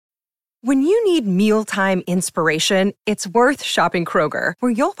When you need mealtime inspiration, it's worth shopping Kroger,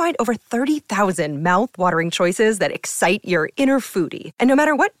 where you'll find over 30,000 mouth-watering choices that excite your inner foodie. And no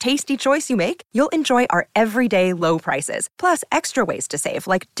matter what tasty choice you make, you'll enjoy our everyday low prices, plus extra ways to save,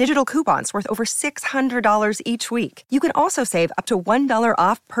 like digital coupons worth over $600 each week. You can also save up to $1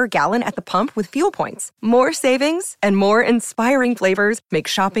 off per gallon at the pump with fuel points. More savings and more inspiring flavors make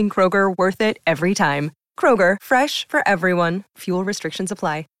shopping Kroger worth it every time. Kroger, fresh for everyone. Fuel restrictions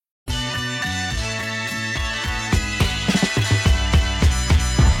apply.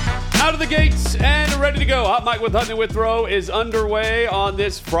 Out of the gates and ready to go. Hot Mike with Hutton and Withrow is underway on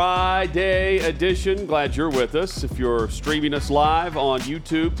this Friday edition. Glad you're with us. If you're streaming us live on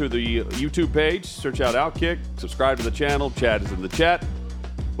YouTube through the YouTube page, search out Outkick, subscribe to the channel. Chad is in the chat.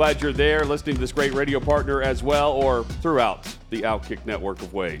 Glad you're there listening to this great radio partner as well, or throughout the Outkick network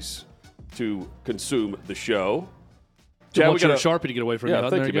of ways to consume the show. Chad, we got a Sharpie to get away from you.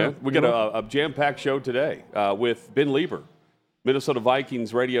 Thank you, man. We got a jam-packed show today with Ben Leber, Minnesota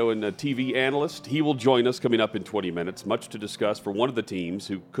Vikings radio and TV analyst. He will join us coming up in 20 minutes. Much to discuss for one of the teams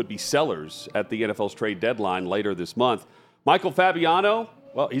who could be sellers at the NFL's trade deadline later this month. Michael Fabiano,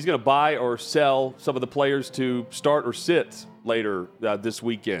 well, he's going to buy or sell some of the players to start or sit later this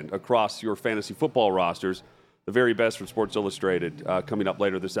weekend across your fantasy football rosters. The very best from Sports Illustrated coming up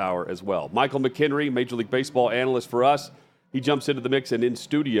later this hour as well. Michael McHenry, Major League Baseball analyst for us. He jumps into the mix and in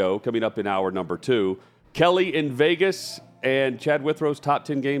studio coming up in hour number 2. Kelly in Vegas. And Chad Withrow's top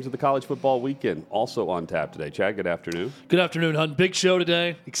 10 games of the college football weekend also on tap today. Chad, good afternoon. Good afternoon, Hunt. Big show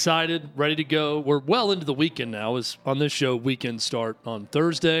today. Excited, ready to go. We're well into the weekend now. As on this show, weekend start on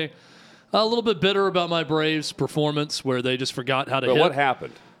Thursday. A little bit bitter about my Braves' performance, where they just forgot how to hit. What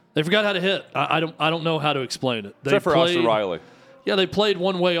happened? They forgot how to hit. I don't know how to explain it. Except for Austin Riley. Yeah, they played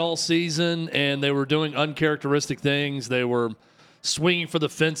one way all season, and they were doing uncharacteristic things. They were swinging for the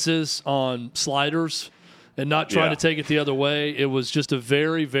fences on sliders and not trying to take it the other way. It was just a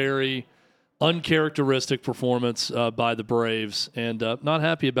very, very uncharacteristic performance by the Braves, and not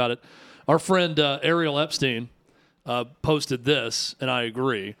happy about it. Our friend Ariel Epstein posted this, and I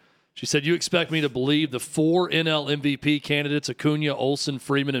agree. She said, "You expect me to believe the 4 NL MVP candidates, Acuna, Olsen,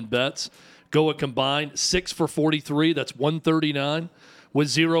 Freeman, and Betts, go a combined 6 for 43, that's 139, with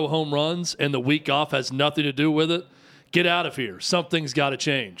 0 home runs, and the week off has nothing to do with it? Get out of here. Something's got to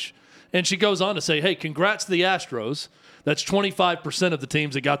change." And she goes on to say, hey, congrats to the Astros. That's 25% of the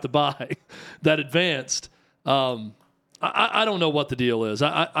teams that got the bye that advanced. I don't know what the deal is.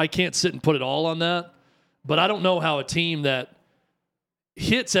 I can't sit and put it all on that. But I don't know how a team that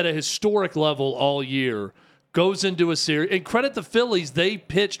hits at a historic level all year goes into a series. And credit the Phillies, they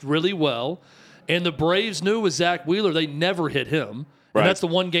pitched really well. And the Braves knew with Zach Wheeler, they never hit him. Right. And that's the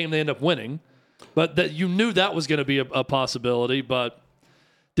one game they end up winning. But that you knew that was going to be a possibility. But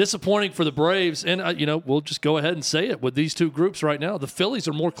disappointing for the Braves, and we'll just go ahead and say it with these two groups right now. The Phillies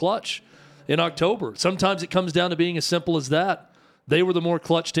are more clutch in October. Sometimes it comes down to being as simple as that. They were the more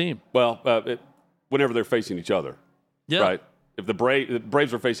clutch team. Well, whenever they're facing each other, right? If the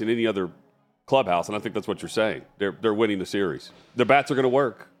Braves are facing any other clubhouse, and I think that's what you're saying, they're winning the series. Their bats are going to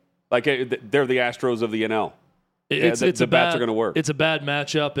work. Like they're the Astros of the NL. The bats are going to work. It's a bad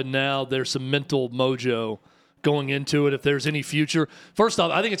matchup, and now there's some mental mojo going into it, if there's any future. First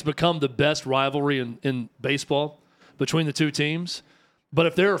off, I think it's become the best rivalry in baseball between the two teams. But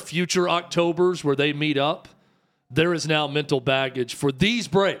if there are future Octobers where they meet up, there is now mental baggage for these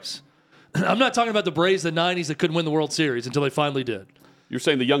Braves. I'm not talking about the Braves of the 90s that couldn't win the World Series until they finally did. You're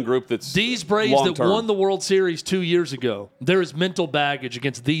saying the young group that's these Braves long-term that won the World Series 2 years ago, there is mental baggage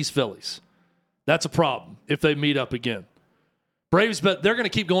against these Phillies. That's a problem if they meet up again. Braves, but they're going to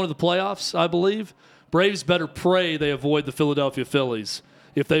keep going to the playoffs, I believe. Braves better pray they avoid the Philadelphia Phillies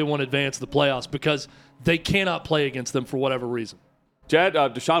if they want to advance to the playoffs, because they cannot play against them for whatever reason. Chad,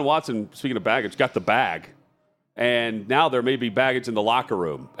 Deshaun Watson, speaking of baggage, got the bag, and now there may be baggage in the locker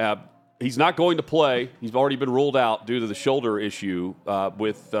room. He's not going to play. He's already been ruled out due to the shoulder issue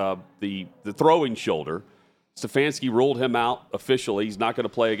with the throwing shoulder. Stefanski ruled him out officially. He's not going to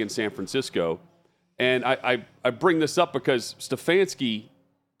play against San Francisco. And I bring this up because Stefanski,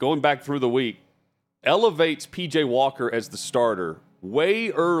 going back through the week, elevates P.J. Walker as the starter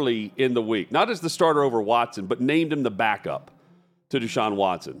way early in the week. Not as the starter over Watson, but named him the backup to Deshaun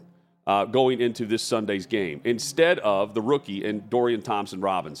Watson going into this Sunday's game instead of the rookie and Dorian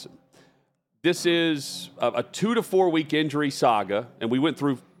Thompson-Robinson. This is a 2 to 4 week injury saga, and we went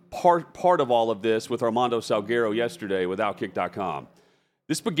through part of all of this with Armando Salguero yesterday with Outkick.com.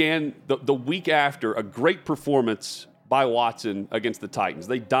 This began the week after a great performance by Watson against the Titans.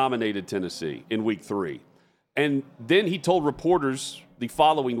 They dominated Tennessee in week 3. And then he told reporters the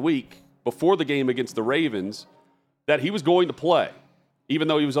following week before the game against the Ravens that he was going to play, even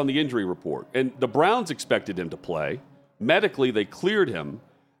though he was on the injury report. And the Browns expected him to play. Medically, they cleared him.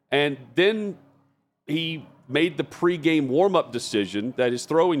 And then he made the pregame warm-up decision that his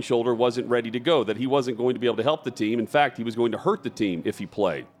throwing shoulder wasn't ready to go, that he wasn't going to be able to help the team. In fact, he was going to hurt the team if he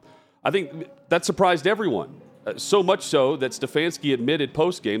played. I think that surprised everyone, so much so that Stefanski admitted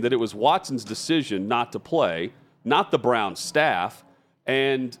postgame that it was Watson's decision not to play, not the Browns staff,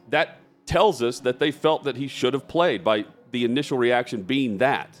 and that tells us that they felt that he should have played by the initial reaction being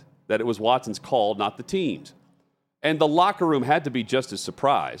that it was Watson's call, not the team's. And the locker room had to be just as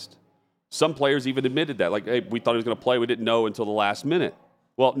surprised. Some players even admitted that, like, hey, we thought he was going to play. We didn't know until the last minute.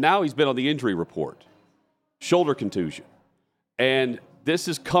 Well, now he's been on the injury report. Shoulder contusion. And this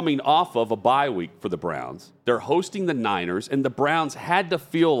is coming off of a bye week for the Browns. They're hosting the Niners, and the Browns had to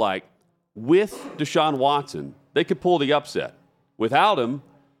feel like with Deshaun Watson, they could pull the upset. Without him,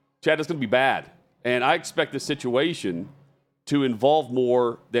 Chad, it's going to be bad. And I expect this situation to involve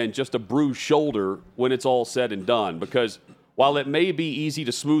more than just a bruised shoulder when it's all said and done. Because while it may be easy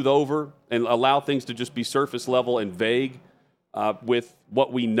to smooth over and allow things to just be surface level and vague with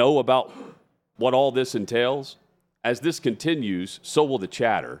what we know about what all this entails, as this continues, so will the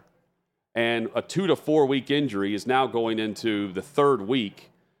chatter. And a 2 to 4 week injury is now going into the third week,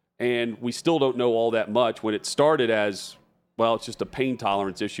 and we still don't know all that much. When it started as, well, it's just a pain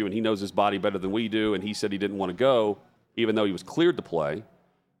tolerance issue, and he knows his body better than we do, and he said he didn't want to go, even though he was cleared to play,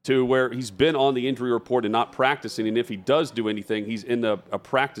 to where he's been on the injury report and not practicing, and if he does do anything, he's in a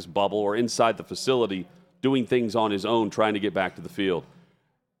practice bubble or inside the facility doing things on his own, trying to get back to the field.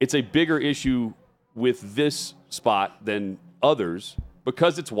 It's a bigger issue with this spot than others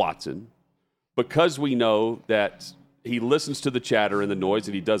because it's Watson, because we know that he listens to the chatter and the noise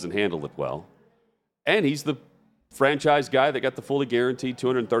and he doesn't handle it well, and he's the franchise guy that got the fully guaranteed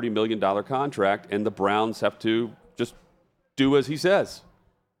 $230 million contract, and the Browns have to just do as he says.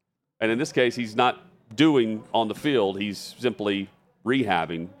 And in this case, he's not doing on the field. He's simply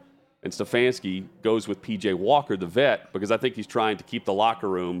rehabbing. And Stefanski goes with P.J. Walker, the vet, because I think he's trying to keep the locker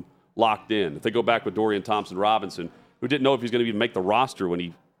room locked in. If they go back with Dorian Thompson-Robinson, who didn't know if he was going to even make the roster when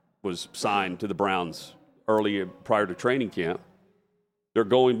he was signed to the Browns early prior to training camp, they're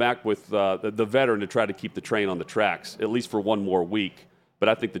going back with the veteran to try to keep the train on the tracks, at least for one more week. But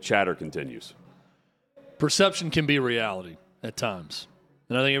I think the chatter continues. Perception can be reality at times.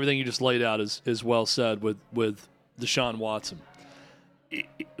 And I think everything you just laid out is well said with Deshaun Watson.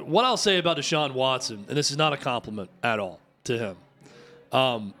 What I'll say about Deshaun Watson, and this is not a compliment at all to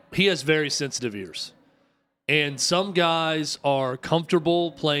him, he has very sensitive ears. And some guys are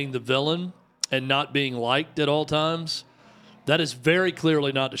comfortable playing the villain and not being liked at all times. That is very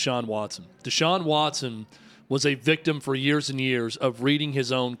clearly not Deshaun Watson. Deshaun Watson was a victim for years and years of reading his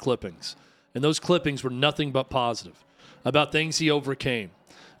own clippings. And those clippings were nothing but positive about things he overcame,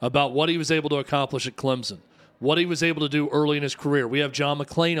 about what he was able to accomplish at Clemson, what he was able to do early in his career. We have John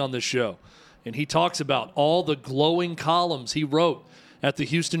McClain on this show, and he talks about all the glowing columns he wrote at the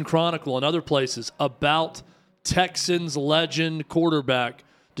Houston Chronicle and other places about Texans legend quarterback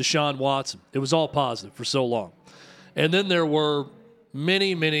Deshaun Watson. It was all positive for so long. And then there were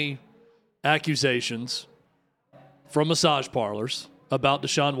many, many accusations from massage parlors about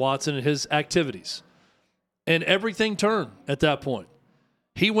Deshaun Watson and his activities. And everything turned at that point.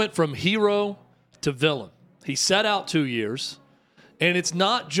 He went from hero to villain. He sat out 2 years, and it's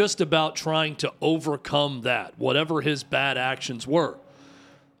not just about trying to overcome that, whatever his bad actions were.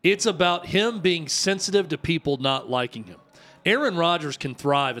 It's about him being sensitive to people not liking him. Aaron Rodgers can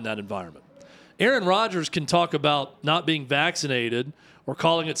thrive in that environment. Aaron Rodgers can talk about not being vaccinated or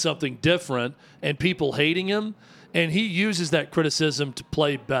calling it something different and people hating him, and he uses that criticism to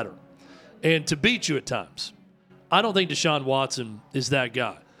play better and to beat you at times. I don't think Deshaun Watson is that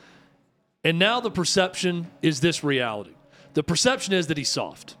guy. And now the perception is this reality. The perception is that he's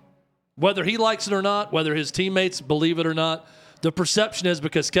soft. Whether he likes it or not, whether his teammates believe it or not, the perception is,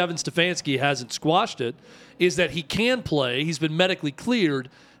 because Kevin Stefanski hasn't squashed it, is that he can play, he's been medically cleared,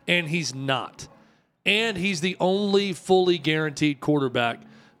 and he's not. And he's the only fully guaranteed quarterback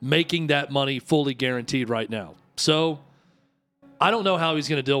making that money fully guaranteed right now. So I don't know how he's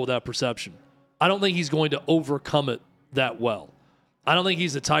going to deal with that perception. I don't think he's going to overcome it that well. I don't think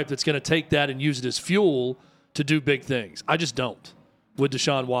he's the type that's going to take that and use it as fuel to do big things. I just don't with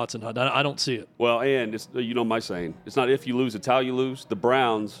Deshaun Watson. I don't see it. Well, and it's, you know my saying, it's not if you lose, it's how you lose. The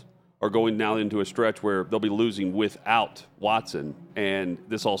Browns are going now into a stretch where they'll be losing without Watson, and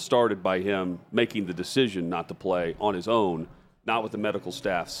this all started by him making the decision not to play on his own, not with the medical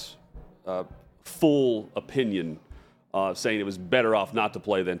staff's full opinion saying it was better off not to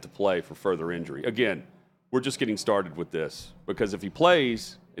play than to play for further injury. Again, we're just getting started with this because if he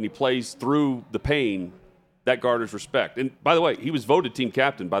plays and he plays through the pain, that garners respect. And by the way, he was voted team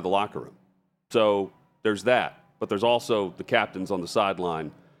captain by the locker room. So there's that. But there's also the captains on the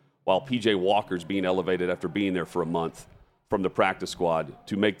sideline while P.J. Walker's being elevated after being there for a month from the practice squad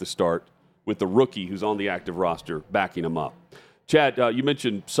to make the start with the rookie who's on the active roster backing him up. Chad, you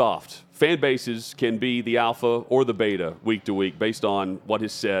mentioned soft. Fan bases can be the alpha or the beta week to week based on what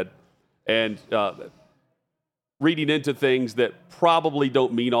is said and reading into things that probably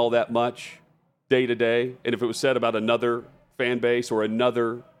don't mean all that much day to day. And if it was said about another fan base or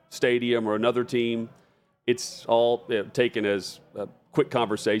another stadium or another team, it's all taken as a quick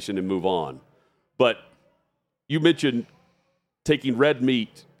conversation and move on. But you mentioned taking red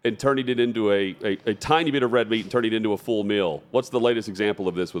meat and turning it into a tiny bit of red meat and turning it into a full meal. What's the latest example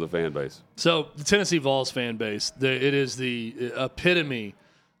of this with a fan base? So the Tennessee Vols fan base, it is the epitome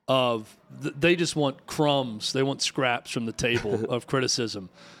of they just want crumbs. They want scraps from the table of criticism,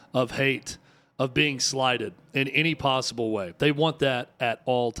 of hate, of being slighted in any possible way. They want that at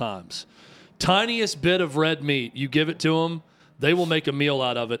all times. Tiniest bit of red meat, you give it to them, they will make a meal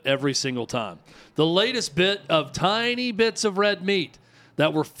out of it every single time. The latest bit of tiny bits of red meat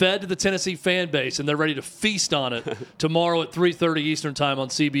that were fed to the Tennessee fan base, and they're ready to feast on it tomorrow at 3:30 Eastern Time on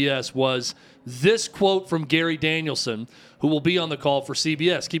CBS, was this quote from Gary Danielson, who will be on the call for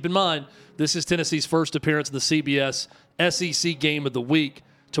CBS. Keep in mind, this is Tennessee's first appearance in the CBS SEC Game of the Week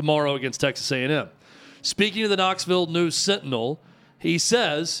tomorrow against Texas A&M. Speaking to the Knoxville News Sentinel, he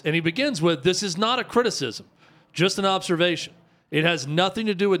says, and he begins with, this is not a criticism, just an observation. It has nothing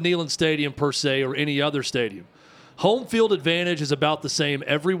to do with Neyland Stadium per se or any other stadium. Home field advantage is about the same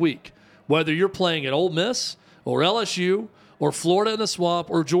every week, whether you're playing at Ole Miss or LSU or Florida in the Swamp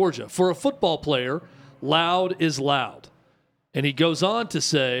or Georgia. For a football player, loud is loud. And he goes on to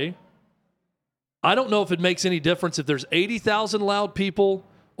say, I don't know if it makes any difference if there's 80,000 loud people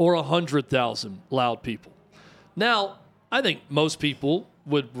or 100,000 loud people. Now, I think most people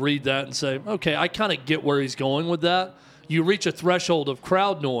would read that and say, okay, I kind of get where he's going with that. You reach a threshold of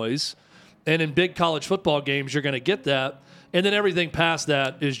crowd noise, and in big college football games, you're going to get that. And then everything past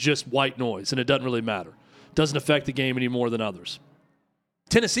that is just white noise, and it doesn't really matter. It doesn't affect the game any more than others.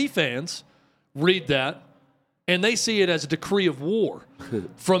 Tennessee fans read that, and they see it as a decree of war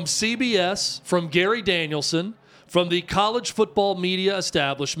from CBS, from Gary Danielson, from the college football media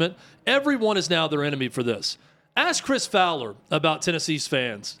establishment. Everyone is now their enemy for this. Ask Chris Fowler about Tennessee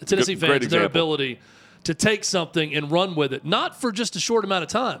fans and their ability to take something and run with it, not for just a short amount of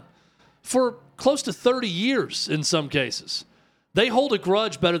time, for close to 30 years in some cases. They hold a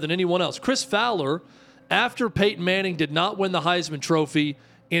grudge better than anyone else. Chris Fowler, after Peyton Manning did not win the Heisman Trophy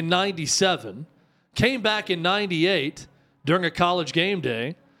in 97, came back in 98 during a college game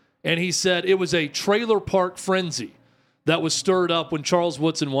day, and he said it was a trailer park frenzy that was stirred up when Charles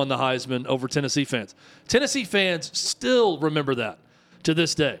Woodson won the Heisman over Tennessee fans. Tennessee fans still remember that to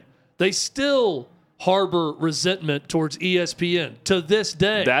this day. They still harbor resentment towards ESPN to this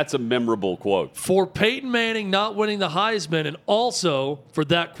day. That's a memorable quote. For Peyton Manning not winning the Heisman, and also for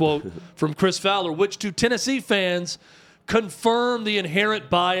that quote from Chris Fowler, which to Tennessee fans confirm the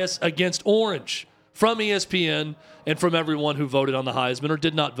inherent bias against orange from ESPN and from everyone who voted on the Heisman or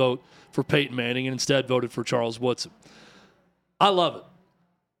did not vote for Peyton Manning and instead voted for Charles Woodson. I love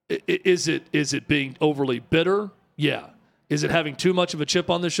it. Is it being overly bitter? Yeah. Is it having too much of a chip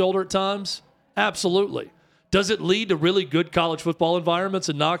on the shoulder at times? Absolutely. Does it lead to really good college football environments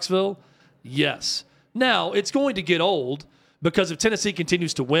in Knoxville? Yes. Now, it's going to get old because if Tennessee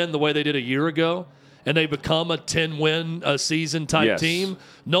continues to win the way they did a year ago and they become a 10-win-a-season type team,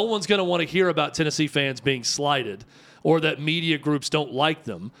 no one's going to want to hear about Tennessee fans being slighted or that media groups don't like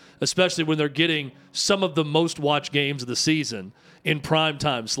them, especially when they're getting some of the most watched games of the season in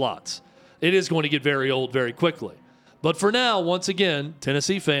primetime slots. It is going to get very old very quickly. But for now, once again,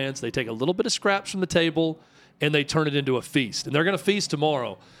 Tennessee fans, they take a little bit of scraps from the table and they turn it into a feast. And they're going to feast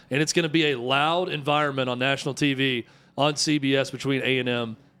tomorrow, and it's going to be a loud environment on national TV on CBS between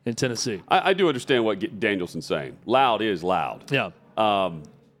A&M and Tennessee. I do understand what Danielson's saying. Loud is loud. Yeah.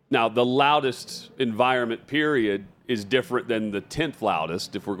 Now, the loudest environment, period, is different than the 10th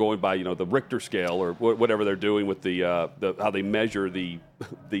loudest if we're going by, the Richter scale or whatever they're doing with the how they measure the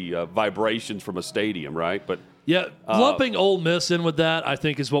vibrations from a stadium, right? But yeah, lumping Ole Miss in with that, I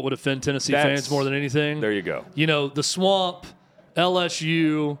think, is what would offend Tennessee fans more than anything. There you go. The Swamp,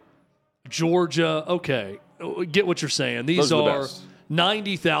 LSU, Georgia, okay, get what you're saying. These are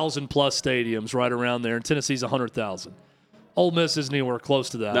 90,000 plus stadiums right around there, and Tennessee's 100,000. Ole Miss isn't anywhere close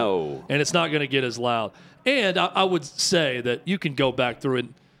to that. No. And it's not going to get as loud. And I would say that you can go back through it.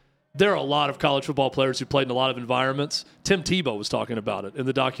 There are a lot of college football players who played in a lot of environments. Tim Tebow was talking about it in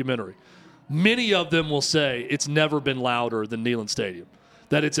the documentary. Many of them will say it's never been louder than Neyland Stadium,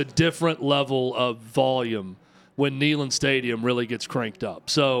 that it's a different level of volume when Neyland Stadium really gets cranked up.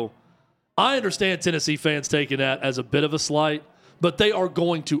 So I understand Tennessee fans taking that as a bit of a slight, but they are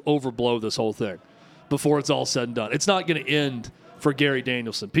going to overblow this whole thing before it's all said and done. It's not going to end for Gary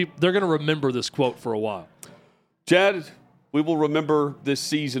Danielson. They're going to remember this quote for a while. Chad, we will remember this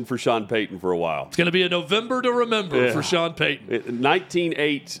season for Sean Payton for a while. It's going to be a November to remember for Sean Payton.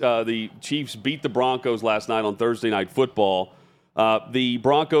 19-8, the Chiefs beat the Broncos last night on Thursday Night Football. The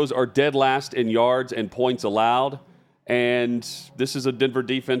Broncos are dead last in yards and points allowed, and this is a Denver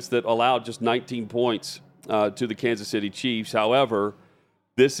defense that allowed just 19 points to the Kansas City Chiefs. However,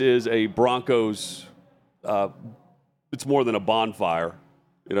 this is a Broncos it's more than a bonfire.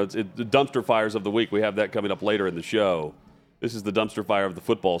 It's the dumpster fires of the week. We have that coming up later in the show. This is the dumpster fire of the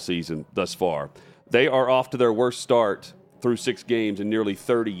football season thus far. They are off to their worst start through 6 games in nearly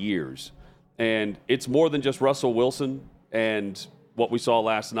 30 years. And it's more than just Russell Wilson and what we saw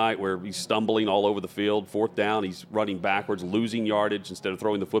last night where he's stumbling all over the field. 4th down, he's running backwards, losing yardage instead of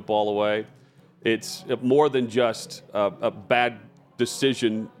throwing the football away. It's more than just a bad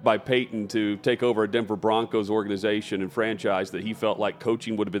decision by Payton to take over a Denver Broncos organization and franchise that he felt like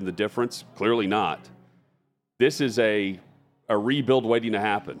coaching would have been the difference. Clearly not. This is a rebuild waiting to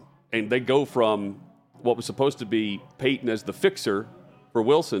happen. And they go from what was supposed to be Payton as the fixer for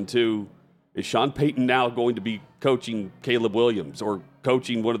Wilson to, is Sean Payton now going to be coaching Caleb Williams or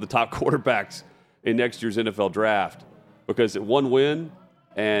coaching one of the top quarterbacks in next year's NFL draft? Because at 1 win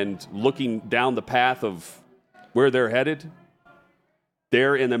and looking down the path of where they're headed,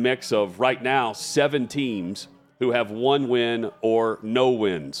 they're in the mix of, right now, 7 teams who have 1 win or no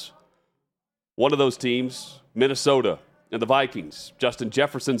wins. One of those teams, Minnesota and the Vikings. Justin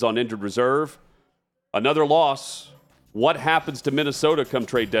Jefferson's on injured reserve. Another loss. What happens to Minnesota come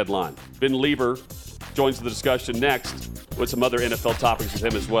trade deadline? Ben Leber joins the discussion next with some other NFL topics with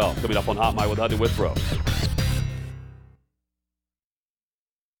him as well. Coming up on Hot Mic with Hutton Withrow.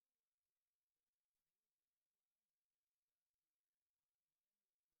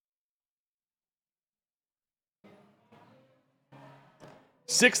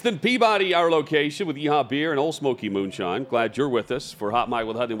 Sixth and Peabody, our location, with Yeehaw Beer and Old Smoky Moonshine. Glad you're with us for Hot Mic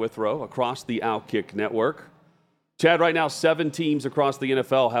with Hutton Withrow across the Outkick Network. Chad, right now, 7 teams across the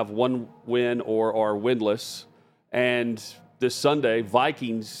NFL have 1 win or are winless. And this Sunday,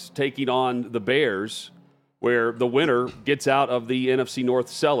 Vikings taking on the Bears, where the winner gets out of the NFC North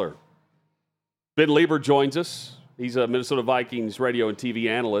cellar. Ben Leber joins us. He's a Minnesota Vikings radio and TV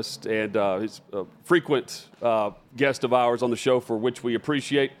analyst, and he's a frequent guest of ours on the show, for which we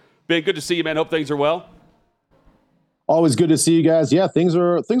appreciate. Ben, good to see you, man. Hope things are well. Always good to see you guys. Yeah, things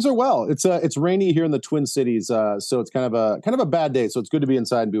are well. It's rainy here in the Twin Cities, so it's kind of a bad day. So it's good to be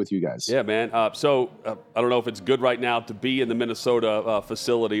inside and be with you guys. Yeah, man. So I don't know if it's good right now to be in the Minnesota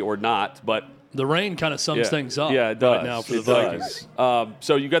facility or not, but the rain kind of sums things up. Yeah, it does. Right now for the Vikings.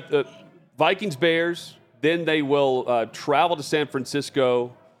 So you got the Vikings, Bears. Then they will travel to San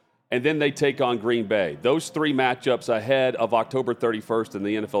Francisco, and then they take on Green Bay. Those 3 matchups ahead of October 31st and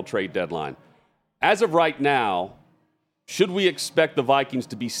the NFL trade deadline. As of right now, should we expect the Vikings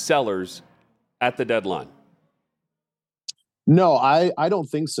to be sellers at the deadline? No, I don't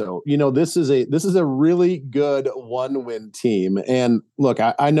think so. This is a really good 1-win team. And look,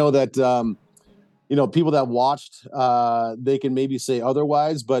 I know that people that watched, they can maybe say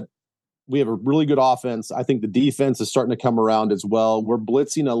otherwise, but we have a really good offense. I think the defense is starting to come around as well. We're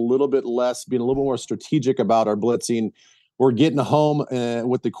blitzing a little bit less, being a little more strategic about our blitzing. We're getting home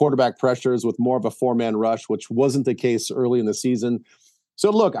with the quarterback pressures with more of a 4-man rush, which wasn't the case early in the season. So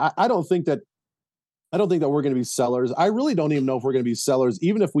look, I don't think that we're going to be sellers. I really don't even know if we're going to be sellers,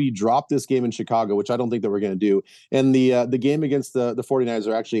 even if we drop this game in Chicago, which I don't think that we're going to do. And the game against the 49ers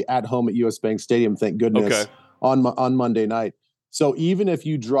are actually at home at US Bank Stadium, thank goodness, on Monday night. So even if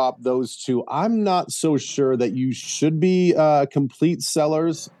you drop those 2, I'm not so sure that you should be complete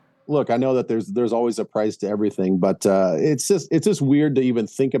sellers. Look, I know that there's always a price to everything, but it's just weird to even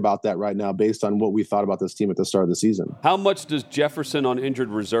think about that right now based on what we thought about this team at the start of the season. How much does Jefferson on injured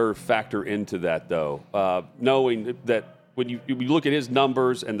reserve factor into that, though? Knowing that when you look at his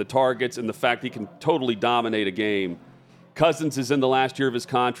numbers and the targets and the fact he can totally dominate a game, Cousins is in the last year of his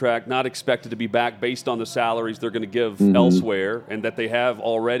contract, not expected to be back based on the salaries they're going to give elsewhere, and that they have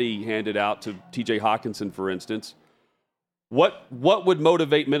already handed out to T.J. Hawkinson, for instance. What would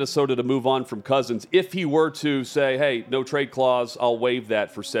motivate Minnesota to move on from Cousins if he were to say, hey, no trade clause, I'll waive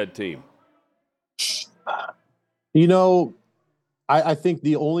that for said team? I think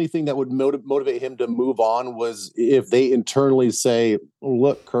the only thing that would motivate him to move on was if they internally say,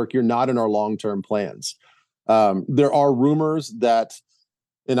 look, Kirk, you're not in our long-term plans. There are rumors that,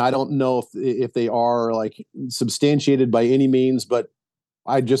 and I don't know if they are like substantiated by any means, but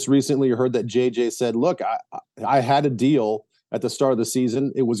I just recently heard that JJ said, look, I had a deal at the start of the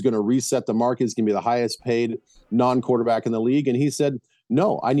season. It was going to reset the market. It's going to be the highest paid non-quarterback in the league. And he said,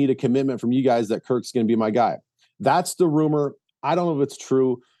 no, I need a commitment from you guys that Kirk's going to be my guy. That's the rumor. I don't know if it's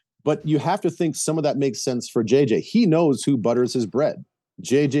true, but you have to think some of that makes sense for JJ. He knows who butters his bread.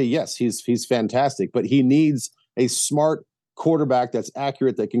 JJ, yes, he's fantastic, but he needs a smart quarterback that's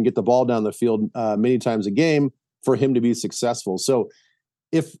accurate, that can get the ball down the field many times a game for him to be successful. So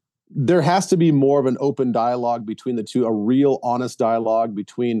if there has to be more of an open dialogue between the two, a real honest dialogue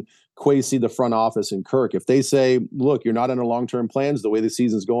between Kwesi, the front office, and Kirk. If they say, look, you're not in our long-term plans, the way the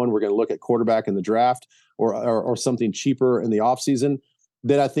season's going, we're going to look at quarterback in the draft or something cheaper in the offseason,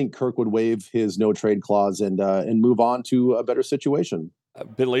 then I think Kirk would waive his no trade clause and move on to a better situation.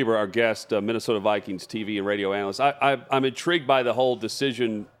 Ben Leber, our guest, Minnesota Vikings TV and radio analyst. I'm intrigued by the whole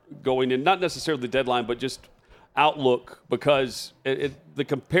decision going in, not necessarily the deadline, but just outlook, because the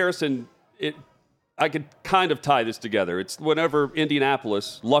comparison, I could kind of tie this together. It's whenever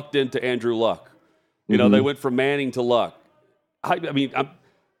Indianapolis lucked into Andrew Luck. You know, they went from Manning to Luck. I mean,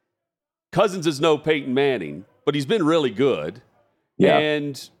 Cousins is no Peyton Manning, but he's been really good. Yeah.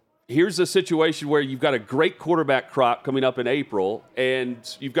 And here's a situation where you've got a great quarterback crop coming up in April, and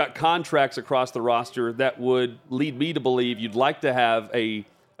you've got contracts across the roster that would lead me to believe you'd like to have a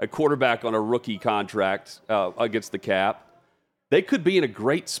quarterback on a rookie contract against the cap. They could be in a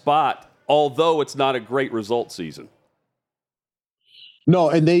great spot, although it's not a great result season. No,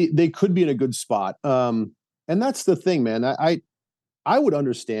 and they could be in a good spot. And that's the thing, man. I would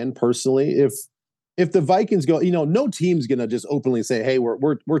understand personally if the Vikings go, no team's going to just openly say, hey,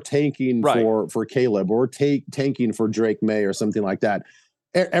 we're tanking for Caleb, or we're tanking for Drake May or something like that.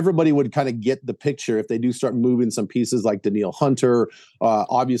 Everybody would kind of get the picture if they do start moving some pieces like Danielle Hunter,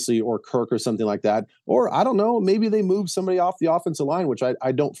 obviously, or Kirk or something like that. Or I don't know, maybe they move somebody off the offensive line, which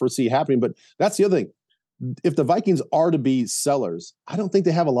I don't foresee happening. But that's the other thing. If the Vikings are to be sellers, I don't think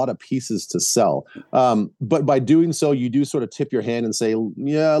they have a lot of pieces to sell. But by doing so, you do sort of tip your hand and say,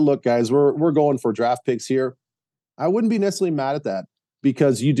 yeah, look, guys, we're going for draft picks here. I wouldn't be necessarily mad at that,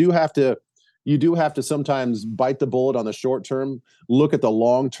 because you do have to sometimes bite the bullet on the short term, look at the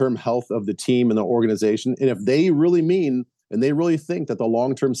long-term health of the team and the organization. And if they really mean and they really think that the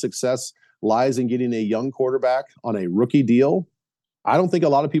long-term success lies in getting a young quarterback on a rookie deal, I don't think a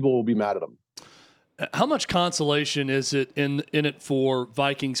lot of people will be mad at them. How much consolation is it in it for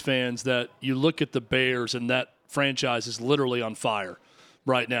Vikings fans that you look at the Bears and that franchise is literally on fire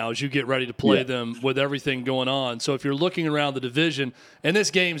right now as you get ready to play them with everything going on? So if you're looking around the division, and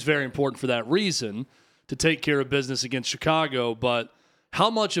this game is very important for that reason, to take care of business against Chicago, but how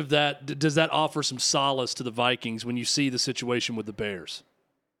much of that does that offer some solace to the Vikings when you see the situation with the Bears?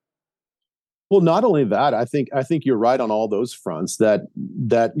 Well, not only that, I think you're right on all those fronts, that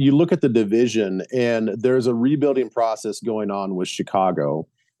you look at the division and there's a rebuilding process going on with Chicago.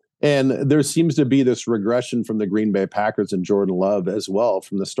 And there seems to be this regression from the Green Bay Packers and Jordan Love as well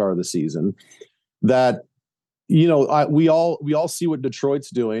from the start of the season, that, we all see what Detroit's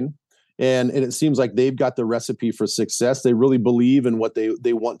doing. And it seems like they've got the recipe for success. They really believe in what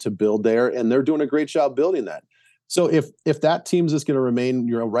they want to build there, and they're doing a great job building that. So if that team's just going to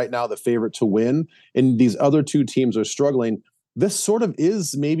remain, right now the favorite to win, and these other two teams are struggling, this sort of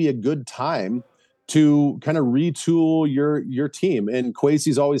is maybe a good time to kind of retool your team. And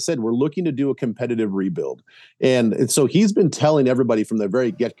Kwesi's always said, we're looking to do a competitive rebuild. And so he's been telling everybody from the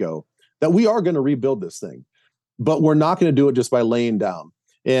very get-go that we are going to rebuild this thing, but we're not going to do it just by laying down.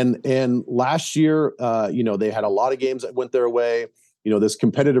 And last year, they had a lot of games that went their way. This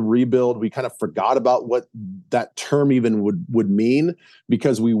competitive rebuild, we kind of forgot about what that term even would mean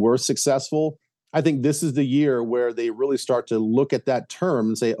because we were successful. I think this is the year where they really start to look at that term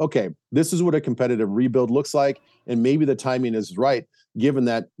and say, okay, this is what a competitive rebuild looks like. And maybe the timing is right, given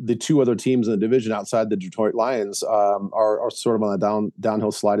that the two other teams in the division outside the Detroit Lions are sort of on a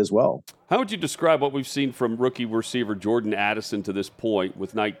downhill slide as well. How would you describe what we've seen from rookie receiver Jordan Addison to this point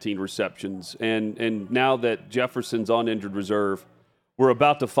with 19 receptions? And now that Jefferson's on injured reserve, we're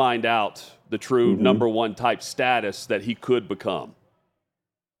about to find out the true number one type status that he could become.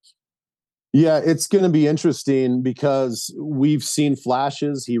 Yeah, it's going to be interesting because we've seen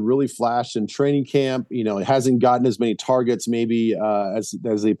flashes. He really flashed in training camp. He hasn't gotten as many targets maybe as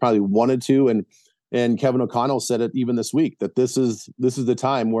they probably wanted to. And Kevin O'Connell said it even this week that this is the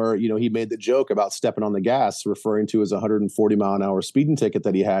time where he made the joke about stepping on the gas, referring to his 140-mile-an-hour speeding ticket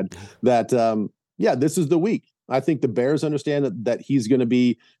that he had. That this is the week. I think the Bears understand that he's going to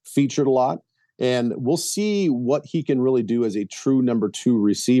be featured a lot. And we'll see what he can really do as a true number 2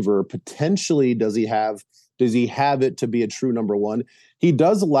 receiver. Potentially, does he have it to be a true number 1? He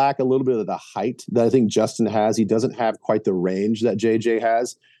does lack a little bit of the height that I think Justin has. He doesn't have quite the range that JJ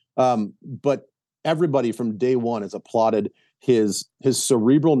has. But everybody from day one has applauded his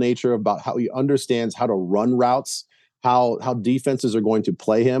cerebral nature about how he understands how to run routes, how defenses are going to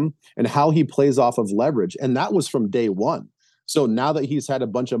play him, and how he plays off of leverage. And that was from day one. So now that he's had a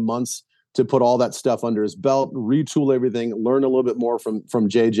bunch of months to put all that stuff under his belt, retool everything, learn a little bit more from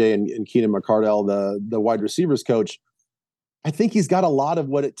JJ and Keenan McCardell, the wide receivers coach, I think he's got a lot of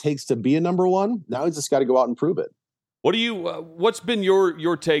what it takes to be a number 1. Now he's just got to go out and prove it. What's been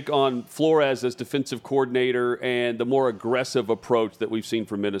your take on Flores as defensive coordinator and the more aggressive approach that we've seen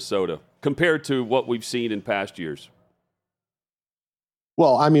from Minnesota compared to what we've seen in past years?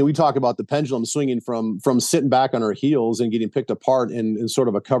 Well, I mean, we talk about the pendulum swinging from sitting back on our heels and getting picked apart in sort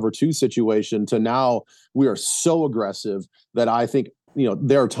of a cover 2 situation to now we are so aggressive that I think,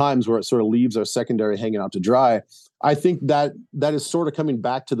 there are times where it sort of leaves our secondary hanging out to dry. I think that is sort of coming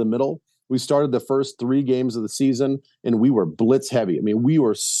back to the middle. We started the first 3 games of the season and we were blitz heavy. I mean, we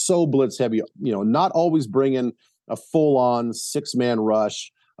were so blitz heavy, not always bringing a full on 6-man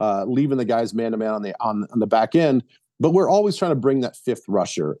rush, leaving the guys man to man on the back end. But we're always trying to bring that 5th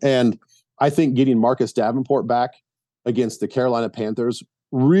rusher. And I think getting Marcus Davenport back against the Carolina Panthers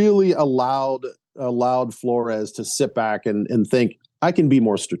really allowed Flores to sit back and think, I can be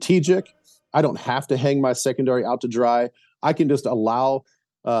more strategic. I don't have to hang my secondary out to dry. I can just allow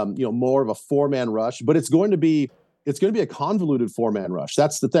more of a 4-man rush. But it's going to be a convoluted 4-man rush.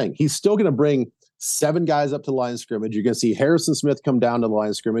 That's the thing. He's still going to bring 7 guys up to the line of scrimmage. You're going to see Harrison Smith come down to the line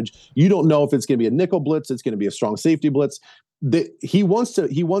of scrimmage. You don't know if it's going to be a nickel blitz. It's going to be a strong safety blitz. He wants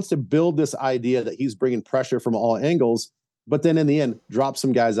to build this idea that he's bringing pressure from all angles, but then in the end, drop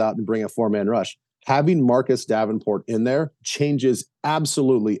some guys out and bring a 4-man rush. Having Marcus Davenport in there changes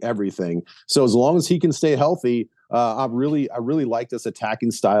absolutely everything. So as long as he can stay healthy, I really like this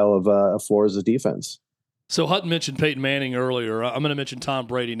attacking style of Flores' defense. So Hutton mentioned Peyton Manning earlier. I'm going to mention Tom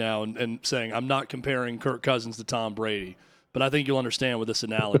Brady now and saying I'm not comparing Kirk Cousins to Tom Brady, but I think you'll understand with this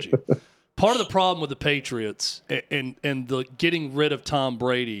analogy. Part of the problem with the Patriots and the getting rid of Tom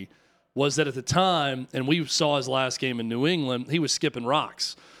Brady was that at the time, and we saw his last game in New England, he was skipping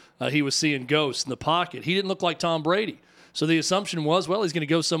rocks. He was seeing ghosts in the pocket. He didn't look like Tom Brady. So the assumption was, well, he's going to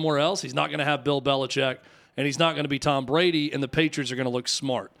go somewhere else. He's not going to have Bill Belichick, and he's not going to be Tom Brady, and the Patriots are going to look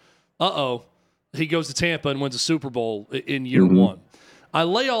smart. He goes to Tampa and wins a Super Bowl in year 1. I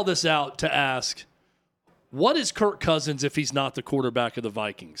lay all this out to ask, what is Kirk Cousins if he's not the quarterback of the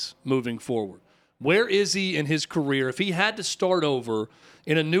Vikings moving forward? Where is he in his career? If he had to start over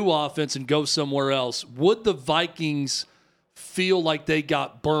in a new offense and go somewhere else, would the Vikings feel like they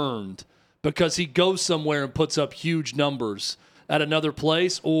got burned because he goes somewhere and puts up huge numbers at another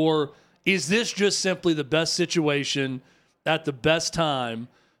place? Or is this just simply the best situation at the best time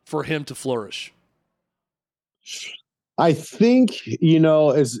for him to flourish? I think,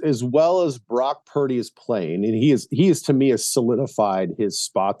 as well as Brock Purdy is playing, and he is to me has solidified his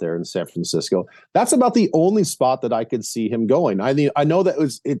spot there in San Francisco. That's about the only spot that I could see him going. I mean, I know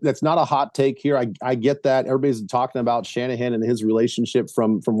that's not a hot take here. I get that everybody's talking about Shanahan and his relationship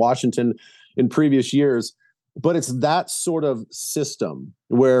from Washington in previous years, but it's that sort of system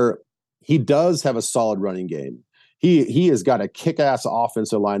where he does have a solid running game. He has got a kick-ass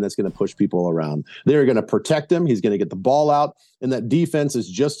offensive line that's going to push people around. They're going to protect him. He's going to get the ball out, and that defense is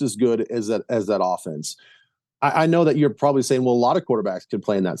just as good as that offense. I know that you're probably saying, well, a lot of quarterbacks could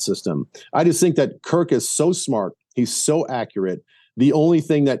play in that system. I just think that Kirk is so smart. He's so accurate. The only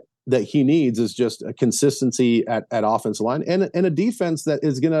thing that he needs is just a consistency at offensive line and a defense that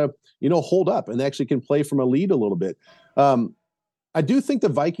is going to hold up and actually can play from a lead a little bit. I do think the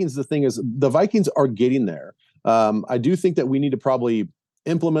Vikings are getting there. I do think that we need to probably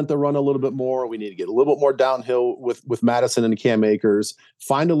implement the run a little bit more. We need to get a little bit more downhill with Madison and Cam Akers,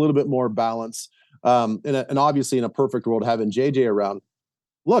 find a little bit more balance. And obviously in a perfect world, having JJ around.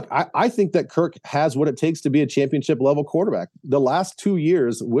 Look, I think that Kirk has what it takes to be a championship level quarterback. The last 2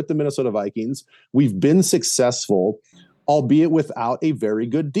 years with the Minnesota Vikings, we've been successful, albeit without a very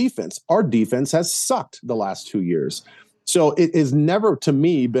good defense. Our defense has sucked the last 2 years. So it has never, to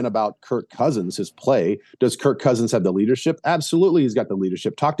me, been about Kirk Cousins, his play. Does Kirk Cousins have the leadership? Absolutely, he's got the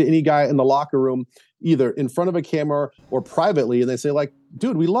leadership. Talk to any guy in the locker room, either in front of a camera or privately, and they say, like,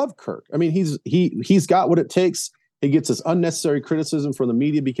 dude, we love Kirk. I mean, he's got what it takes. He gets this unnecessary criticism from the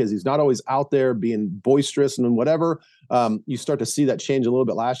media because he's not always out there being boisterous and whatever. You start to see that change a little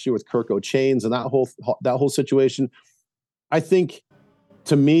bit last year with Kirk O'Chains and that whole situation. I think,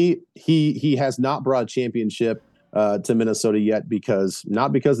 to me, he has not brought a championship to Minnesota yet,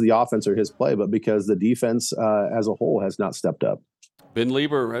 not because of the offense or his play, but because the defense as a whole has not stepped up. Ben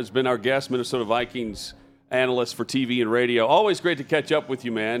Leber has been our guest, Minnesota Vikings analyst for TV and radio. Always great to catch up with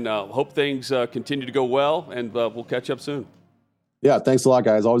you, man. Hope things continue to go well, and we'll catch up soon. Yeah, thanks a lot,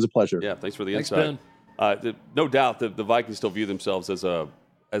 guys. Always a pleasure. Yeah, thanks for the Thanks, insight. Ben. No doubt that the Vikings still view themselves as a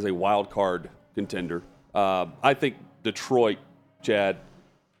wild card contender. I think Detroit, Chad,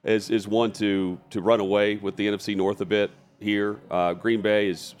 is one to run away with the NFC North a bit here. Green Bay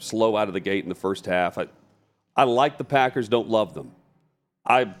is slow out of the gate in the first half. I like the Packers, don't love them.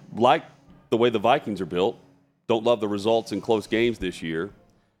 I like the way the Vikings are built, don't love the results in close games this year.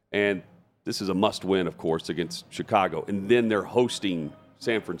 And this is a must-win, of course, against Chicago. And then they're hosting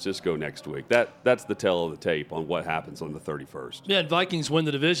San Francisco next week. That's the tale of the tape on what happens on the 31st. Yeah, and Vikings win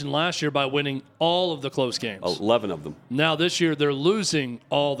the division last year by winning all of the close games. 11 of them. Now this year they're losing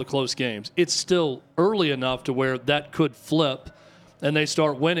all the close games. It's still early enough to where that could flip and they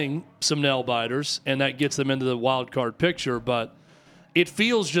start winning some nail-biters, and that gets them into the wild card picture. But it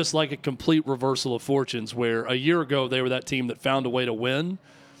feels just like a complete reversal of fortunes, where a year ago they were that team that found a way to win,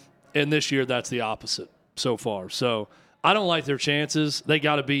 and this year that's the opposite so far. So I don't like their chances. They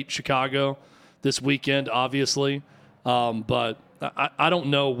got to beat Chicago this weekend, obviously. But I don't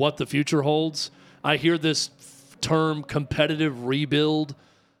know what the future holds. I hear this term competitive rebuild,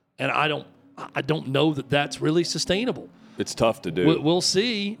 and I don't know that that's really sustainable. It's tough to do. We'll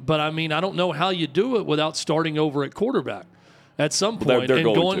see, but I mean, I don't know how you do it without starting over at quarterback at some point they're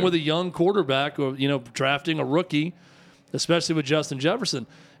and going with a young quarterback, or drafting a rookie, especially with Justin Jefferson.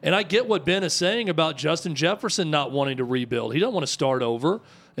 And I get what Ben is saying about Justin Jefferson not wanting to rebuild. He doesn't want to start over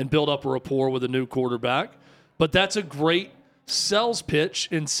and build up a rapport with a new quarterback. But that's a great sales pitch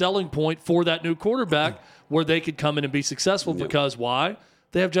and selling point for that new quarterback where they could come in and be successful because why?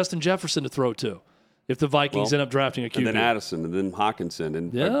 They have Justin Jefferson to throw to if the Vikings end up drafting a QB. And then Addison and then Hawkinson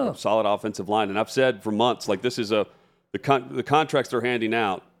and a solid offensive line. And I've said for months, like, this is the contracts they're handing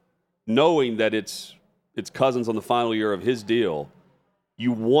out, knowing that it's Cousins on the final year of his deal.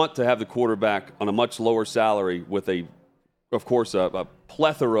 You want to have the quarterback on a much lower salary with a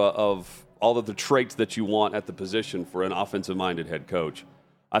plethora of all of the traits that you want at the position for an offensive-minded head coach.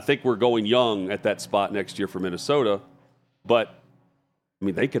 I think we're going young at that spot next year for Minnesota, but, I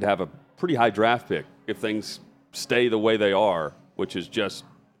mean, they could have a pretty high draft pick if things stay the way they are, which is just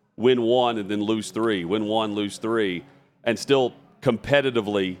win one and then lose three, win one, lose three, and still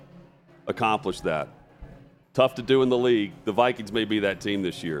competitively accomplish that. Tough to do in the league. The Vikings may be that team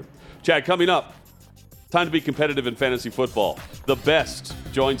this year. Chad, coming up, time to be competitive in fantasy football. The best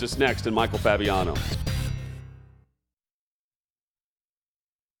joins us next, and Michael Fabiano.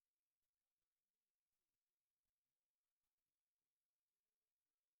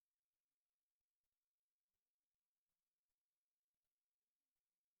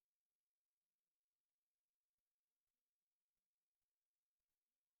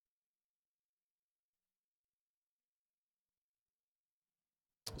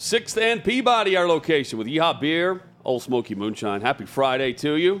 Sixth and Peabody, our location, with Yeehaw Beer, Old Smoky Moonshine. Happy Friday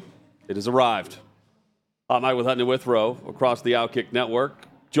to you. It has arrived. I'm Mike with Hutton and Withrow across the Outkick Network,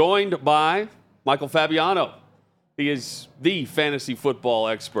 joined by Michael Fabiano. He is the fantasy football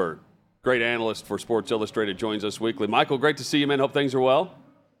expert, great analyst for Sports Illustrated, joins us weekly. Michael, great to see you, man. Hope things are well.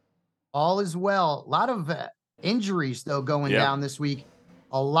 All is well. A lot of injuries, though, going down this week.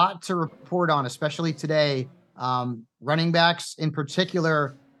 A lot to report on, especially today. Running backs in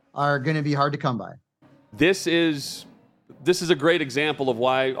particular are going to be hard to come by. This is a great example of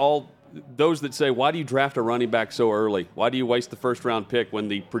why all those that say, why do you draft a running back so early? Why do you waste the first round pick when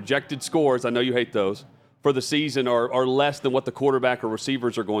the projected scores, I know you hate those, for the season are less than what the quarterback or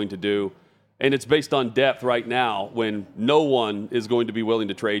receivers are going to do? And it's based on depth right now when no one is going to be willing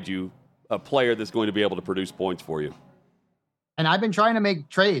to trade you a player that's going to be able to produce points for you. And I've been trying to make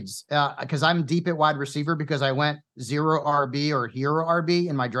trades because I'm deep at wide receiver because I went 0 RB or hero RB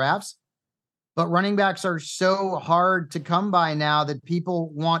in my drafts. But running backs are so hard to come by now that people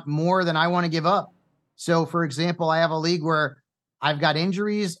want more than I want to give up. So, for example, I have a league where I've got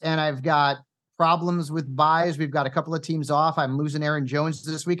injuries and I've got problems with buys. We've got a couple of teams off. I'm losing Aaron Jones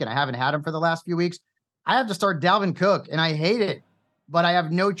this week, and I haven't had him for the last few weeks. I have to start Dalvin Cook, and I hate it, but I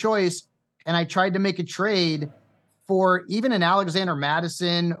have no choice. And I tried to make a trade for even an Alexander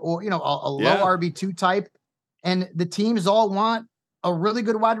Madison or, a low RB2 type. And the teams all want a really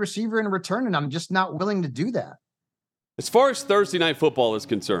good wide receiver in return, and I'm just not willing to do that. As far as Thursday night football is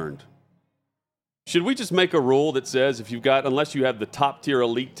concerned, should we just make a rule that says unless you have the top tier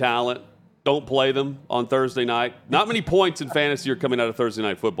elite talent, don't play them on Thursday night? Not many points in fantasy are coming out of Thursday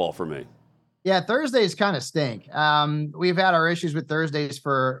night football for me. Yeah, Thursdays kind of stink. We've had our issues with Thursdays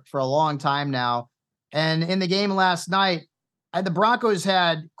for a long time now. And in the game last night, the Broncos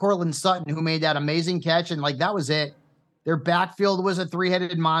had Cortland Sutton, who made that amazing catch, and that was it. Their backfield was a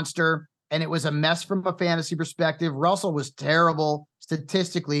three-headed monster, and it was a mess from a fantasy perspective. Russell was terrible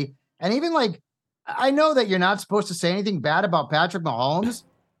statistically. And even I know that you're not supposed to say anything bad about Patrick Mahomes,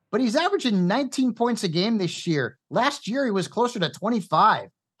 but he's averaging 19 points a game this year. Last year, he was closer to 25.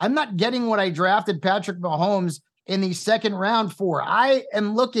 I'm not getting what I drafted Patrick Mahomes in the second round for. I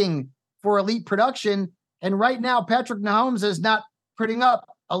am looking for elite production. And right now, Patrick Mahomes is not putting up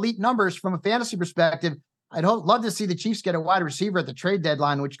elite numbers from a fantasy perspective. I'd love to see the Chiefs get a wide receiver at the trade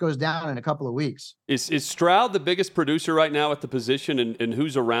deadline, which goes down in a couple of weeks. Is Stroud the biggest producer right now at the position, and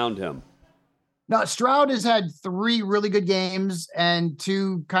who's around him? No, Stroud has had 3 really good games and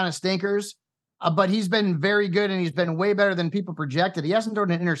 2 kind of stinkers, but he's been very good, and he's been way better than people projected. He hasn't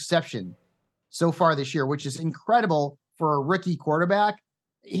thrown an interception so far this year, which is incredible for a rookie quarterback.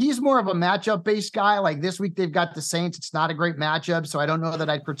 He's more of a matchup-based guy. Like this week, they've got the Saints. It's not a great matchup, so I don't know that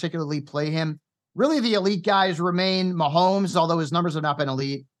I'd particularly play him. Really, the elite guys remain Mahomes, although his numbers have not been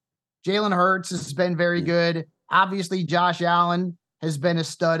elite. Jalen Hurts has been very good. Obviously, Josh Allen has been a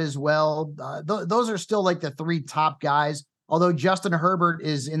stud as well. Those are still the 3 top guys, although Justin Herbert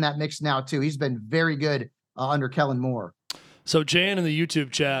is in that mix now, too. He's been very good under Kellen Moore. So Jan in the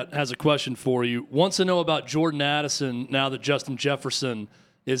YouTube chat has a question for you. Wants to know about Jordan Addison now that Justin Jefferson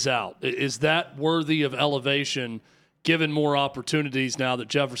is out. Is that worthy of elevation given more opportunities now that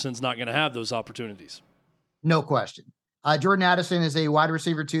Jefferson's not going to have those opportunities? No question. Jordan Addison is a wide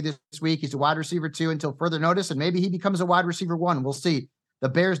receiver 2 this week. He's a wide receiver 2 until further notice, and maybe he becomes a wide receiver 1. We'll see. The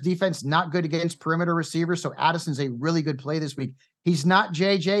Bears defense not good against perimeter receivers, so Addison's a really good play this week. He's not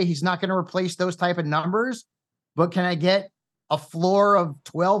JJ. He's not going to replace those type of numbers, but can I get a floor of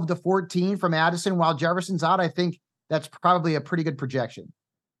 12 to 14 from Addison while Jefferson's out? I think that's probably a pretty good projection.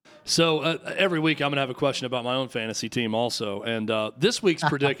 So every week I'm going to have a question about my own fantasy team also. And this week's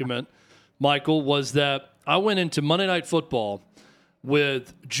predicament, Michael, was that I went into Monday Night Football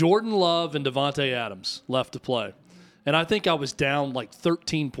with Jordan Love and Devontae Adams left to play. And I think I was down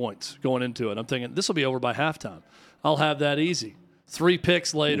 13 points going into it. I'm thinking this will be over by halftime. I'll have that easy. 3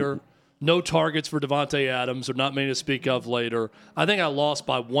 picks later, no targets for Devontae Adams, or not many to speak of later. I think I lost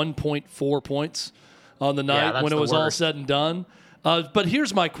by 1.4 points on the night when it was all said and done. But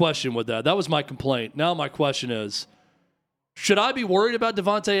here's my question with that. That was my complaint. Now my question is, should I be worried about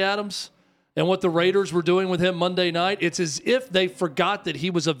Devontae Adams and what the Raiders were doing with him Monday night? It's as if they forgot that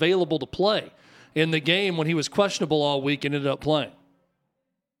he was available to play in the game when he was questionable all week and ended up playing.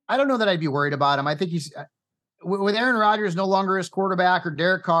 I don't know that I'd be worried about him. I think he's with Aaron Rodgers no longer his quarterback, or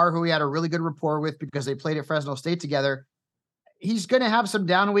Derek Carr, who he had a really good rapport with because they played at Fresno State together. He's going to have some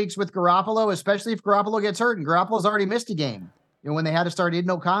down weeks with Garoppolo, especially if Garoppolo gets hurt, and Garoppolo's already missed a game. When they had to start Aiden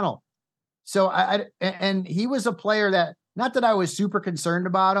O'Connell. So and he was a player that, not that I was super concerned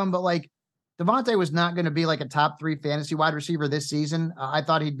about him, but Devontae was not going to be a top 3 fantasy wide receiver this season. I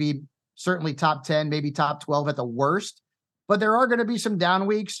thought he'd be certainly top 10, maybe top 12 at the worst, but there are going to be some down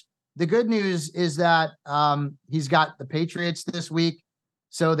weeks. The good news is that he's got the Patriots this week.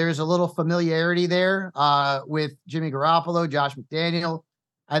 So there's a little familiarity there with Jimmy Garoppolo, Josh McDaniel.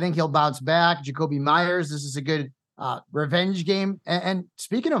 I think he'll bounce back. Jacoby Myers, this is a good revenge game. And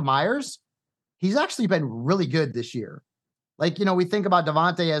speaking of Myers, he's actually been really good this year. We think about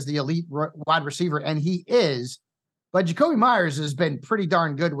Devontae as the elite wide receiver, and he is, but Jacoby Myers has been pretty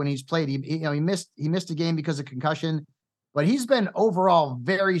darn good when he's played. He missed a game because of concussion, but he's been overall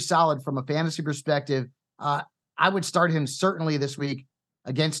very solid from a fantasy perspective. I would start him certainly this week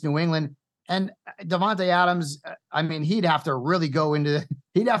against New England. And Devontae Adams, he'd have to really go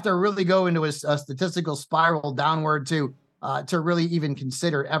into a statistical spiral downward to really even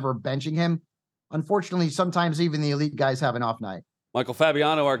consider ever benching him. Unfortunately, sometimes even the elite guys have an off night. Michael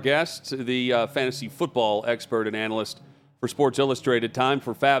Fabiano, our guest, the fantasy football expert and analyst for Sports Illustrated. Time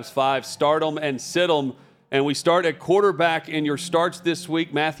for Fab's 5, start 'em and sit 'em. And we start at quarterback in your starts this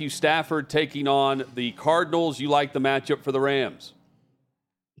week. Matthew Stafford taking on the Cardinals. You like the matchup for the Rams?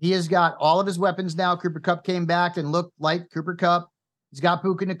 He has got all of his weapons now. Cooper Kupp came back and looked like Cooper Kupp. He's got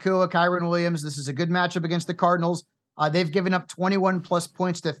Puka Nacua, Kyron Williams. This is a good matchup against the Cardinals. They've given up 21-plus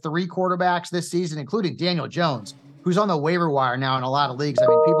points to 3 quarterbacks this season, including Daniel Jones, who's on the waiver wire now in a lot of leagues. I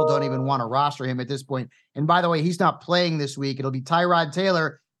mean, people don't even want to roster him at this point. And by the way, he's not playing this week. It'll be Tyrod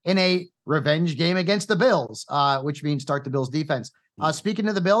Taylor in a revenge game against the Bills, which means start the Bills defense. Speaking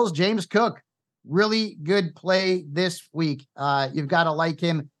of the Bills, James Cook, really good play this week. You've got to like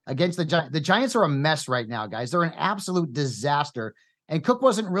him against the Giants. The Giants are a mess right now, guys. They're an absolute disaster. And Cook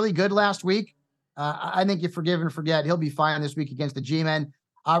wasn't really good last week. I think you forgive and forget. He'll be fine this week against the G-Men.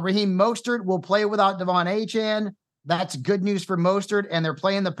 Raheem Mostert will play without Devon Achane. That's good news for Mostert. And they're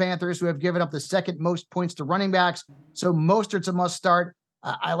playing the Panthers, who have given up the second most points to running backs. So Mostert's a must start.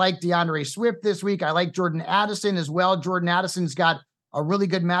 I like DeAndre Swift this week. I like Jordan Addison as well. Jordan Addison's got a really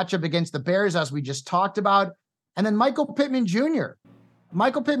good matchup against the Bears, as we just talked about. And then Michael Pittman Jr.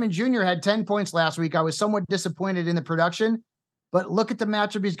 Michael Pittman Jr. had 10 points last week. I was somewhat disappointed in the production, but look at the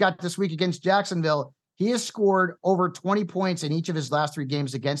matchup he's got this week against Jacksonville. He has scored over 20 points in each of his last 3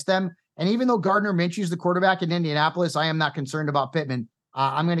 games against them. And even though Gardner Minshew's the quarterback in Indianapolis, I am not concerned about Pittman.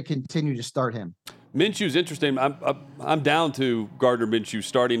 I'm going to continue to start him. Minshew's interesting. I'm down to Gardner Minshew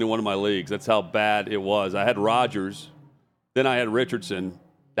starting in one of my leagues. That's how bad it was. I had Rodgers, then I had Richardson.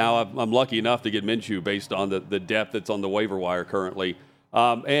 Now I'm lucky enough to get Minshew based on the depth that's on the waiver wire currently.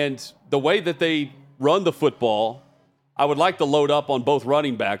 And the way that they run the football, I would like to load up on both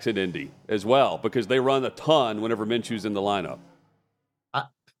running backs in Indy as well, because they run a ton whenever Minshew's in the lineup.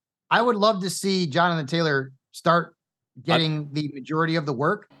 I would love to see Jonathan Taylor start getting the majority of the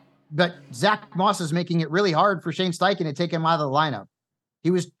work, but Zach Moss is making it really hard for Shane Steichen to take him out of the lineup.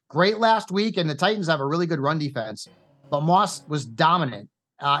 He was great last week, and the Titans have a really good run defense, but Moss was dominant,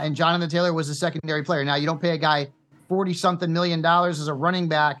 and Jonathan Taylor was a secondary player. Now, you don't pay a guy $40-something million as a running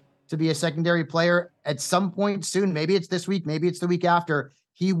back to be a secondary player. At some point soon, maybe it's this week, maybe it's the week after,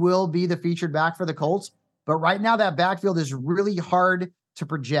 he will be the featured back for the Colts. But right now, that backfield is really hard to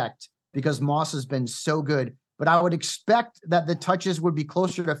project because Moss has been so good. But I would expect that the touches would be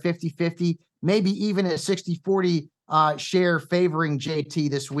closer to 50-50, maybe even a 60-40 share favoring JT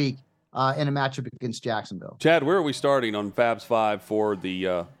this week in a matchup against Jacksonville. Chad, where are we starting on Fab's 5 for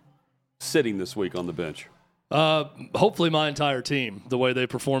the sitting this week on the bench? Hopefully my entire team, the way they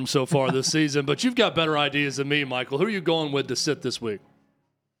performed so far this season. But you've got better ideas than me, Michael. Who are you going with to sit this week?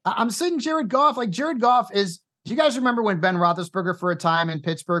 I'm sitting Jared Goff. Like, Jared Goff is – do you guys remember when Ben Roethlisberger for a time in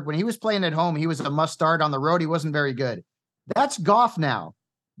Pittsburgh, when he was playing at home, he was a must start. On the road, he wasn't very good. That's Goff now.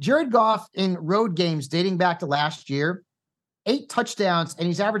 Jared Goff in road games dating back to last year, 8 touchdowns, and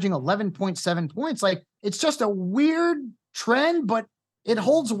he's averaging 11.7 points. Like, it's just a weird trend, but it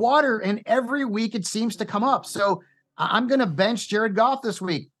holds water, and every week it seems to come up. So I'm going to bench Jared Goff this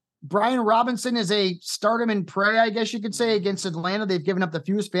week. Brian Robinson is a start him and pray, I guess you could say, against Atlanta. They've given up the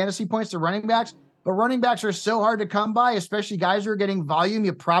fewest fantasy points to running backs, but running backs are so hard to come by, especially guys who are getting volume.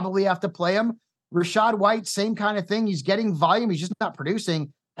 You probably have to play them. Rashad White, same kind of thing. He's getting volume. He's just not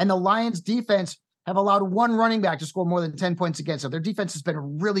producing. And the Lions defense have allowed one running back to score more than 10 points against them. Their defense has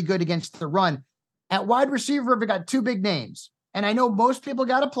been really good against the run. At wide receiver, they've got 2 big names. And I know most people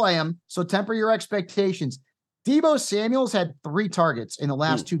got to play them, so temper your expectations. Deebo Samuel's had 3 targets in the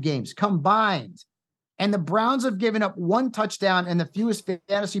last 2 games combined. And the Browns have given up 1 touchdown and the fewest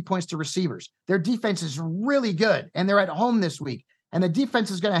fantasy points to receivers. Their defense is really good, and they're at home this week. And the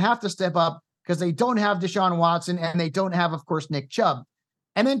defense is going to have to step up because they don't have Deshaun Watson, and they don't have, of course, Nick Chubb.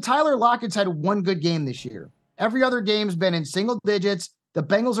 And then Tyler Lockett's had 1 good game this year. Every other game's been in single digits. The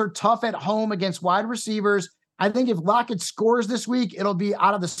Bengals are tough at home against wide receivers. I think if Lockett scores this week, it'll be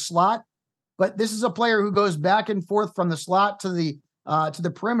out of the slot. But this is a player who goes back and forth from the slot to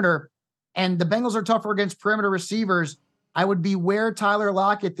the perimeter. And the Bengals are tougher against perimeter receivers. I would beware Tyler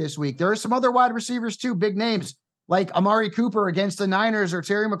Lockett this week. There are some other wide receivers too, big names like Amari Cooper against the Niners or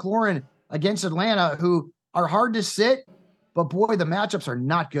Terry McLaurin against Atlanta, who are hard to sit, but boy, the matchups are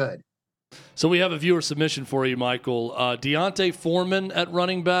not good. So we have a viewer submission for you, Michael. Deontay Foreman at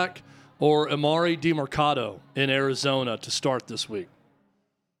running back or Amari DiMercado in Arizona to start this week?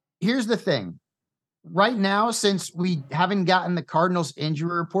 Here's the thing. Right now, since we haven't gotten the Cardinals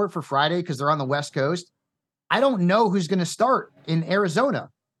injury report for Friday because they're on the West Coast, I don't know who's going to start in Arizona.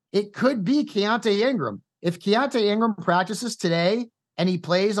 It could be Keontae Ingram. If Keontae Ingram practices today and he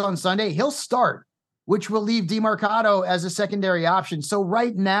plays on Sunday, he'll start, which will leave DiMercado as a secondary option. So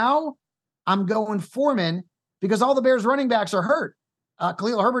right now, I'm going Foreman because all the Bears running backs are hurt.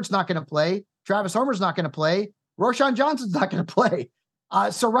 Khalil Herbert's not going to play. Travis Homer's not going to play. Roshan Johnson's not going to play.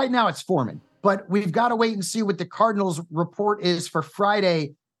 So right now it's Foreman. But we've got to wait and see what the Cardinals report is for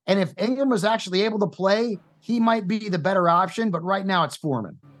Friday. And if Ingram was actually able to play, he might be the better option, but right now it's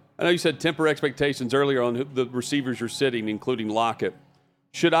Foreman. I know you said temper expectations earlier on the receivers you're sitting, including Lockett.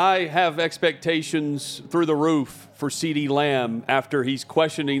 Should I have expectations through the roof for CeeDee Lamb after he's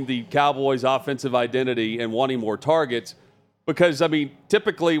questioning the Cowboys' offensive identity and wanting more targets? Because, I mean,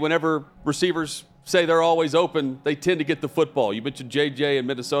 typically whenever receivers say they're always open, they tend to get the football. You mentioned JJ in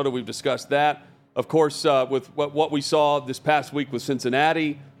Minnesota. We've discussed that. Of course, with what we saw this past week with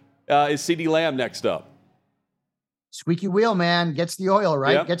Cincinnati, is CeeDee Lamb next up? Squeaky wheel, man, gets the oil,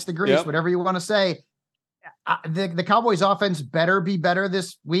 right? Yep. Gets the grease, whatever you want to say. The Cowboys offense better be better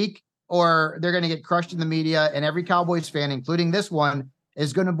this week, or they're going to get crushed in the media, and every Cowboys fan, including this one,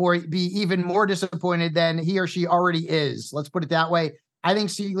 is going to be even more disappointed than he or she already is. Let's put it that way. I think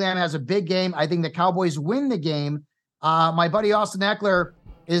CeeDee Lamb has a big game. I think the Cowboys win the game. My buddy Austin Eckler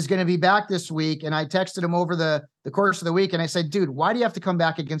is going to be back this week, and I texted him over the course of the week, and I said, dude, why do you have to come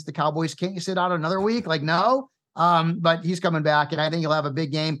back against the Cowboys? Can't you sit out another week? Like, no. But he's coming back, and I think he'll have a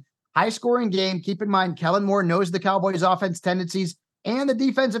big game. High-scoring game. Keep in mind, Kellen Moore knows the Cowboys' offense tendencies and the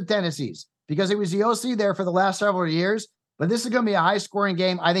defensive tendencies because he was the OC there for the last several years. But this is going to be a high-scoring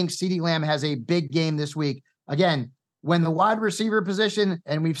game. I think CeeDee Lamb has a big game this week. Again, when the wide receiver position,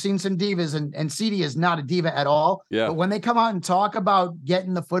 and we've seen some divas, and CeeDee is not a diva at all. Yeah. But when they come out and talk about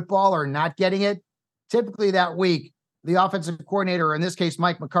getting the football or not getting it, typically that week, the offensive coordinator, or in this case,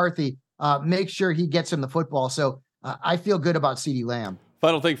 Mike McCarthy, makes sure he gets him the football. So I feel good about CeeDee Lamb.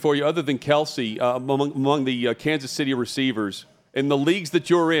 Final thing for you, other than Kelsey, among the Kansas City receivers, in the leagues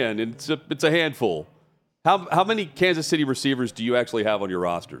that you're in, and it's a handful, how many Kansas City receivers do you actually have on your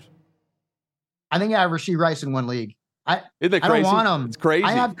rosters? I think I have Rashee Rice in one league. Isn't that crazy? I don't want him. It's crazy.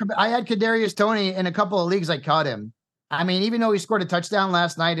 I had Kadarius Toney in a couple of leagues. I caught him. I mean, even though he scored a touchdown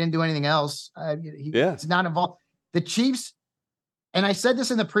last night, didn't do anything else. He's not involved. The Chiefs, and I said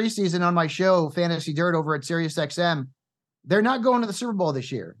this in the preseason on my show, Fantasy Dirt, over at SiriusXM, they're not going to the Super Bowl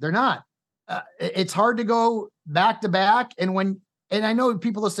this year. They're not. It's hard to go back to back. And I know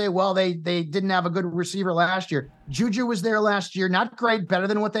people will say, well, they didn't have a good receiver last year. Juju was there last year. Not great, better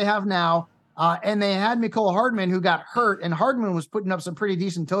than what they have now. And they had Mecole Hardman, who got hurt, and Hardman was putting up some pretty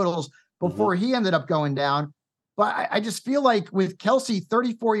decent totals before he ended up going down. But I just feel like with Kelsey,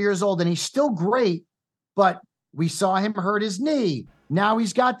 34 years old, and he's still great, but we saw him hurt his knee. Now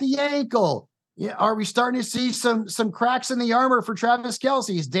he's got the ankle. Yeah, are we starting to see some cracks in the armor for Travis Kelce?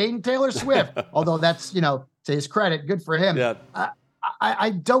 He's dating Taylor Swift, although that's, to his credit, good for him. Yeah. I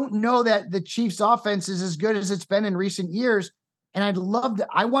don't know that the Chiefs' offense is as good as it's been in recent years. And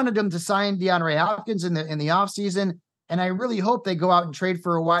I wanted them to sign DeAndre Hopkins in the offseason, and I really hope they go out and trade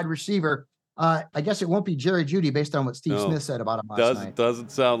for a wide receiver. I guess it won't be Jerry Jeudy based on what Steve Smith said about him last night.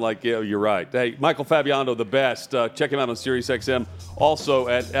 Doesn't sound like you're right. Hey, Michael Fabiano, the best. Check him out on SiriusXM, also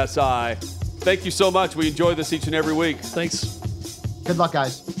at SI. Thank you so much. We enjoy this each and every week. Thanks. Good luck,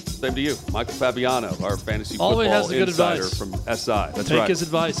 guys. Same to you. Michael Fabiano, our fantasy Always football has the good insider advice. from SI. That's Take right. his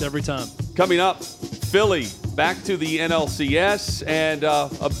advice every time. Coming up, Philly back to the NLCS, and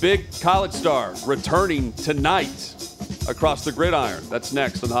a big college star returning tonight across the gridiron. That's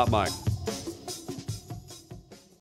next on Hot Mic.